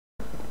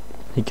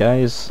Hey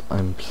guys,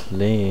 I'm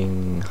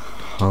playing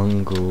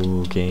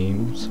Hunger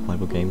Games,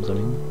 survival games I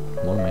mean.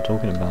 What am I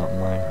talking about?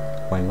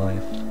 My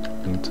life.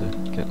 I need to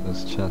get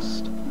this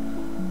chest.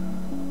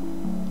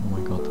 Oh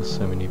my god, there's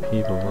so many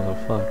people, what the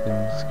fuck,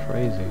 this is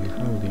crazy,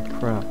 holy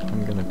crap,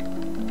 I'm gonna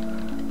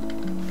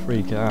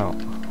freak out.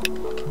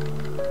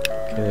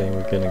 Okay,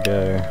 we're gonna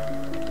go.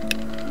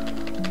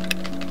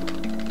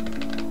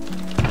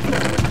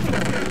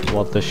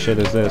 What the shit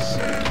is this?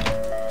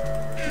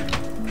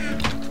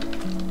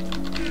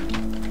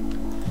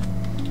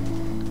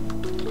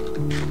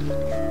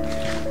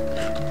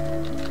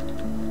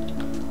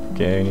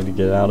 Okay, I need to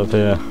get out of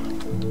here.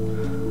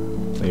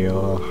 They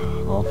are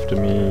after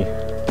me,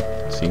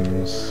 it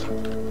seems.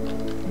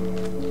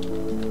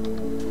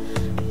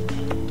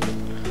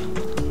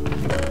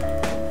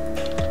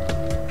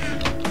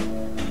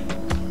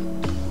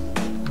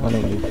 I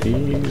don't need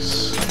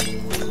these.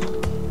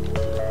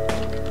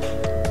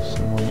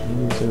 Someone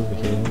is over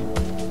here.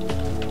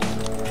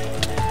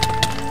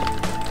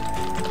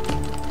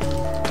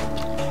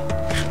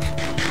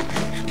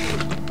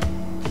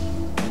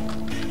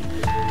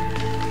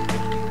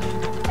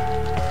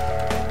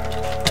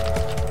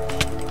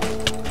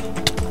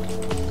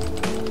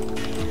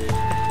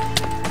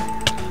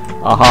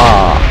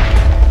 Aha!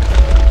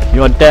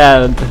 You're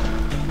dead!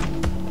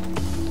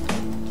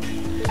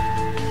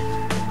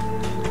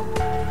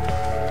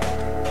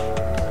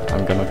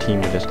 I'm gonna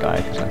team with this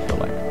guy because I feel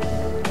like...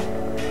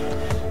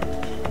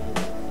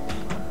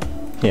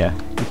 Here,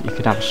 you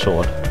could have a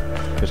sword,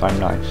 because I'm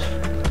nice.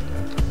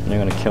 And you're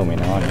gonna kill me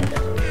now, aren't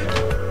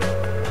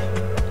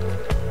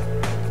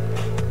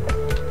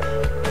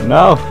you?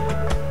 No!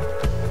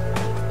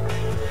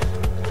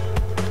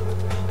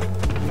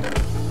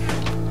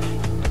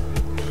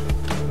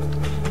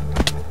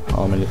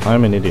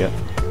 I'm an idiot.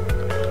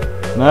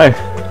 No!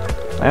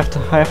 I have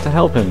to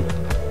help him.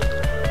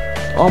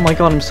 Oh my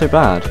god, I'm so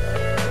bad.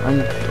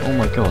 Oh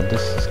my god,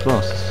 this is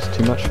glass. This is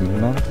too much for me,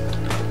 man.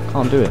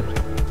 Can't do it.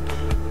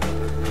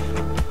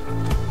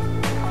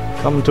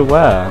 Come to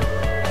where?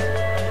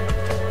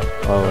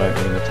 Oh right,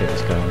 we're gonna take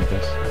this guy on, I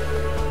guess.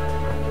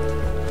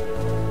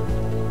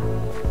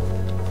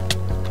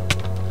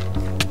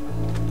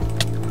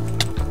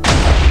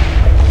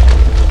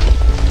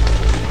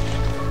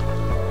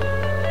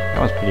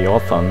 That was pretty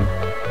awesome.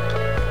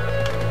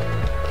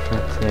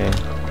 Pretty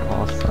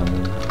awesome.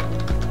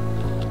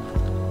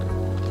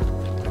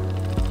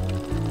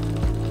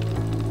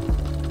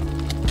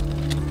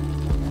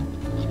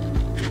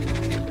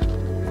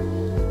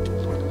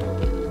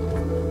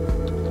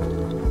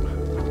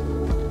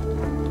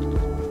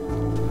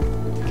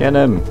 Get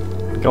him!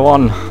 Go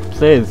on,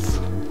 please!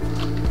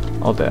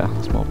 Oh there,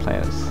 there's more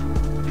players.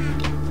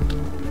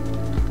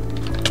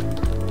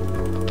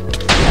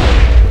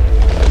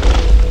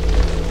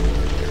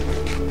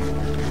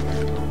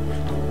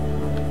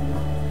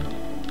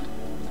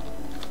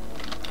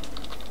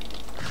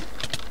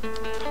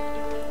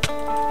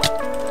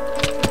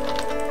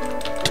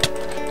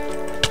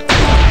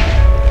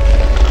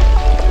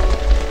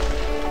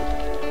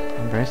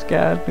 I'm very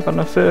scared, we got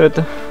no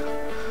food.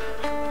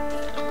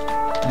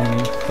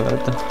 Any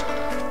food?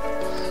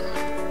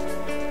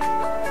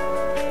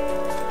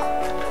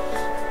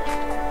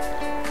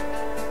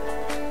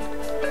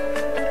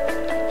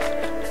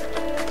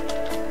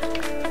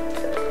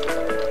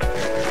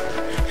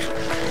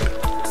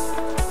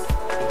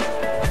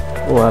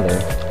 Oh, hello,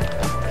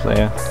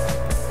 player.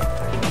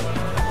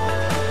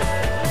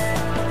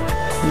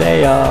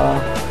 Player!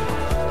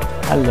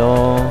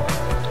 Hello!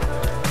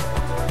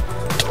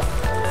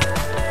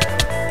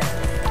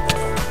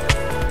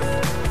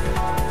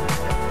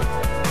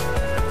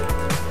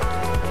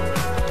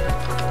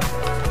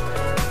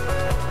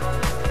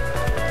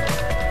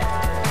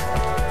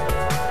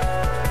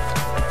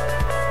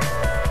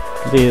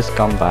 Please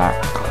come back.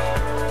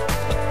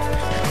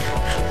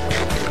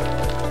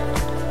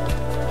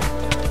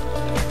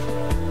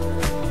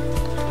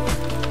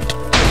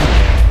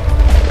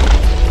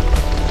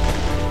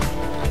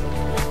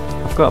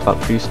 I forgot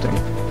about boosting.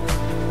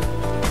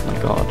 Oh my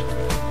god.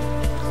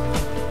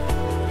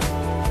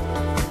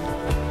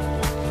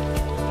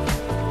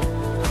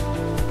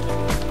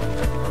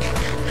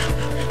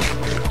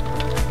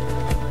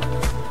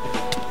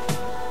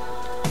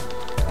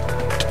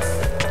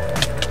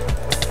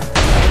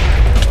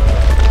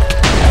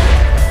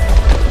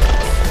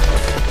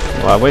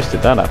 Well, I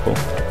wasted that apple.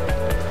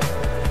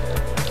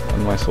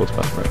 And my sword's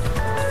about to break.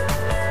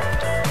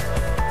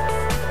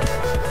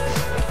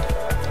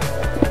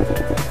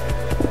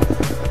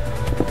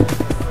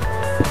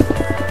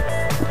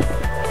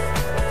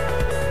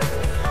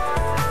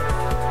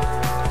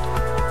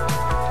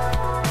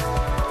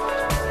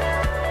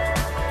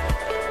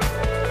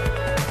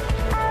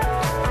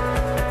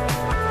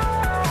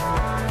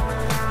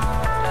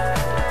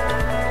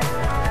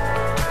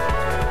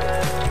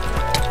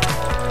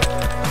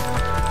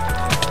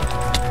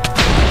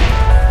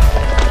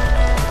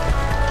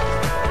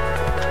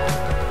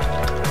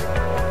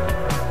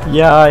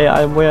 Yeah,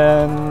 I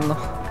win.